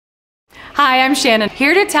Hi, I'm Shannon,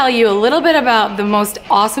 here to tell you a little bit about the most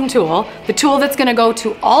awesome tool, the tool that's gonna go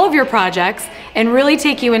to all of your projects and really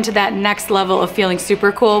take you into that next level of feeling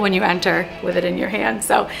super cool when you enter with it in your hand.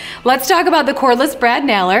 So let's talk about the cordless brad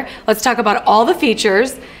nailer. Let's talk about all the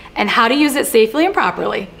features and how to use it safely and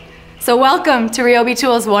properly. So welcome to RYOBI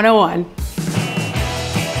Tools 101.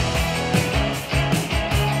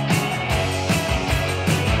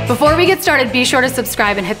 Before we get started, be sure to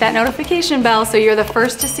subscribe and hit that notification bell so you're the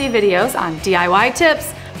first to see videos on DIY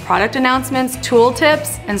tips, product announcements, tool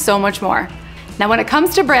tips, and so much more. Now when it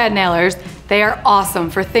comes to brad nailers, they are awesome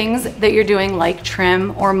for things that you're doing like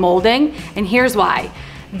trim or molding, and here's why.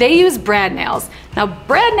 They use brad nails. Now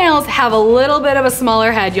brad nails have a little bit of a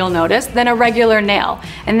smaller head, you'll notice, than a regular nail.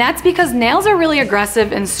 And that's because nails are really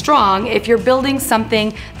aggressive and strong if you're building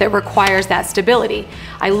something that requires that stability.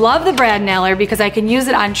 I love the brad nailer because I can use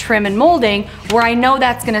it on trim and molding where I know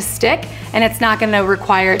that's gonna stick and it's not gonna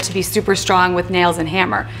require it to be super strong with nails and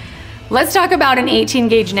hammer. Let's talk about an 18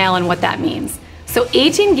 gauge nail and what that means. So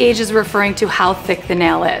 18 gauge is referring to how thick the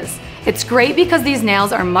nail is. It's great because these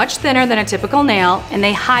nails are much thinner than a typical nail and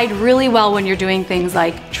they hide really well when you're doing things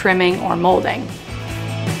like trimming or molding.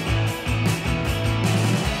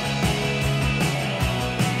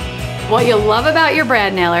 What you'll love about your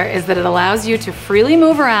brad nailer is that it allows you to freely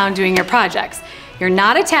move around doing your projects. You're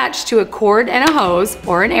not attached to a cord and a hose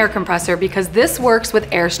or an air compressor because this works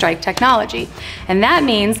with air strike technology. And that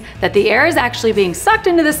means that the air is actually being sucked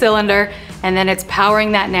into the cylinder and then it's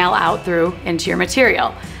powering that nail out through into your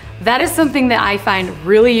material. That is something that I find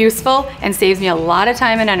really useful and saves me a lot of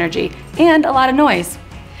time and energy and a lot of noise.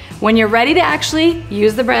 When you're ready to actually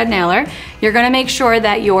use the brad nailer, you're gonna make sure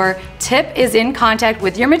that your tip is in contact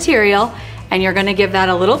with your material and you're gonna give that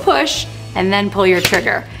a little push and then pull your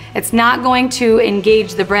trigger. It's not going to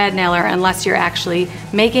engage the brad nailer unless you're actually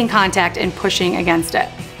making contact and pushing against it.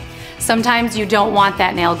 Sometimes you don't want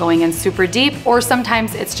that nail going in super deep, or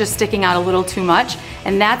sometimes it's just sticking out a little too much,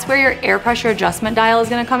 and that's where your air pressure adjustment dial is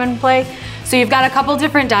gonna come into play. So you've got a couple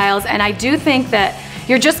different dials, and I do think that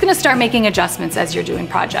you're just gonna start making adjustments as you're doing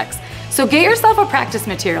projects. So get yourself a practice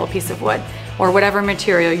material piece of wood, or whatever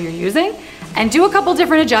material you're using, and do a couple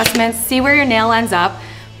different adjustments, see where your nail ends up,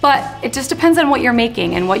 but it just depends on what you're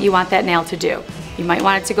making and what you want that nail to do. You might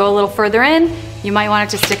want it to go a little further in, you might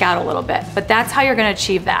want it to stick out a little bit, but that's how you're gonna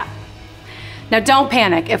achieve that. Now don't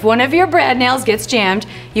panic. If one of your brad nails gets jammed,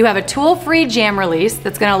 you have a tool-free jam release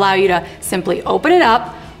that's gonna allow you to simply open it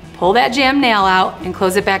up, pull that jammed nail out, and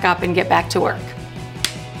close it back up and get back to work.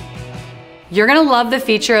 You're gonna love the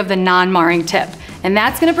feature of the non-marring tip, and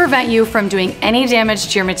that's gonna prevent you from doing any damage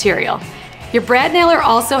to your material. Your brad nailer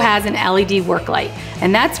also has an LED work light,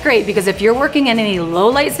 and that's great because if you're working in any low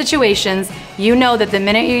light situations, you know that the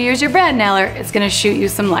minute you use your brad nailer, it's gonna shoot you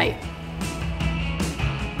some light.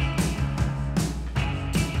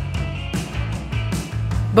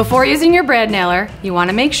 Before using your brad nailer, you want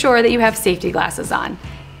to make sure that you have safety glasses on.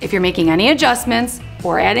 If you're making any adjustments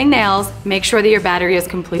or adding nails, make sure that your battery is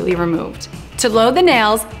completely removed. To load the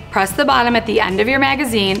nails, press the bottom at the end of your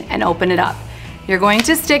magazine and open it up. You're going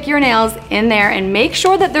to stick your nails in there and make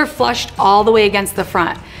sure that they're flushed all the way against the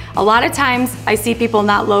front. A lot of times I see people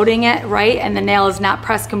not loading it right and the nail is not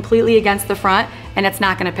pressed completely against the front and it's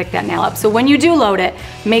not gonna pick that nail up. So when you do load it,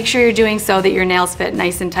 make sure you're doing so that your nails fit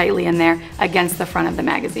nice and tightly in there against the front of the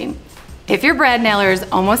magazine. If your brad nailer is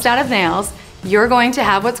almost out of nails, you're going to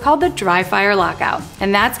have what's called the dry fire lockout,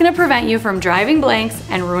 and that's gonna prevent you from driving blanks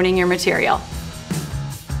and ruining your material.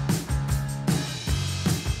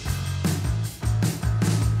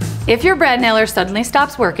 If your brad nailer suddenly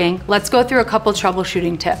stops working, let's go through a couple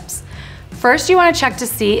troubleshooting tips. First, you want to check to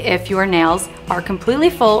see if your nails are completely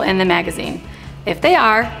full in the magazine. If they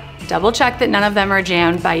are, double check that none of them are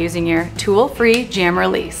jammed by using your tool-free jam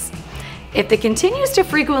release. If it continues to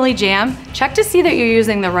frequently jam, check to see that you're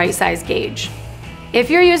using the right size gauge. If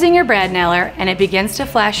you're using your brad nailer and it begins to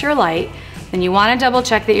flash your light, then you want to double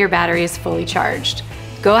check that your battery is fully charged.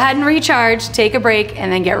 Go ahead and recharge, take a break,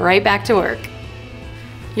 and then get right back to work.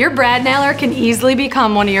 Your brad nailer can easily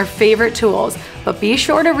become one of your favorite tools, but be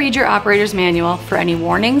sure to read your operator's manual for any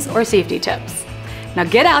warnings or safety tips. Now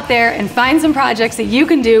get out there and find some projects that you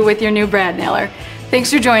can do with your new brad nailer.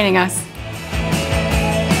 Thanks for joining us.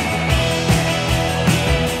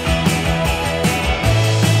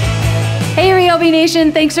 Hey RYOBI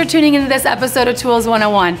Nation, thanks for tuning into this episode of Tools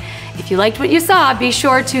 101. If you liked what you saw, be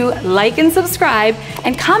sure to like and subscribe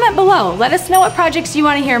and comment below. Let us know what projects you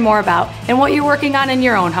want to hear more about and what you're working on in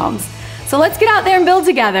your own homes. So let's get out there and build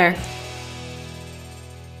together.